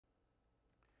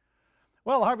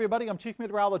Well, hi everybody, I'm Chief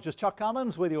Meteorologist Chuck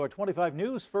Collins with your 25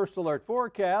 News First Alert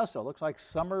forecast. It looks like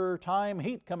summertime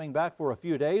heat coming back for a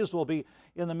few days. We'll be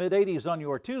in the mid-80s on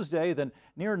your Tuesday, then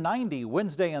near 90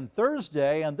 Wednesday and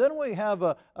Thursday. And then we have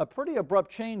a pretty abrupt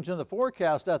change in the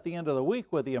forecast at the end of the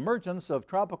week with the emergence of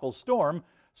tropical storm,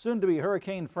 soon to be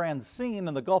Hurricane Francine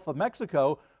in the Gulf of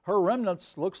Mexico. Her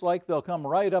remnants looks like they'll come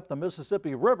right up the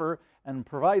Mississippi River and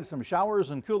provide some showers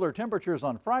and cooler temperatures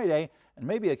on Friday and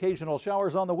maybe occasional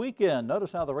showers on the weekend.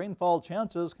 Notice how the rainfall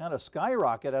chances kind of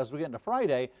skyrocket as we get into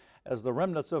Friday as the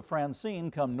remnants of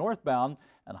Francine come northbound,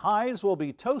 and highs will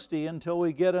be toasty until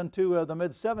we get into the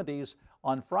mid-70s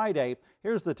on Friday.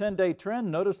 Here's the 10-day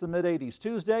trend. Notice the mid-80s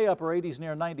Tuesday, upper 80s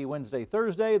near 90 Wednesday,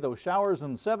 Thursday, those showers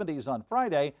in the 70s on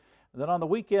Friday. Then on the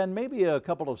weekend, maybe a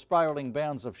couple of spiraling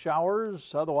bands of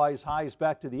showers, otherwise highs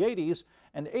back to the 80s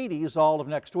and 80s all of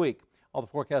next week. All the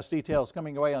forecast details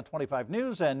coming your way on 25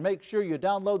 News, and make sure you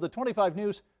download the 25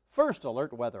 News First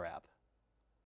Alert weather app.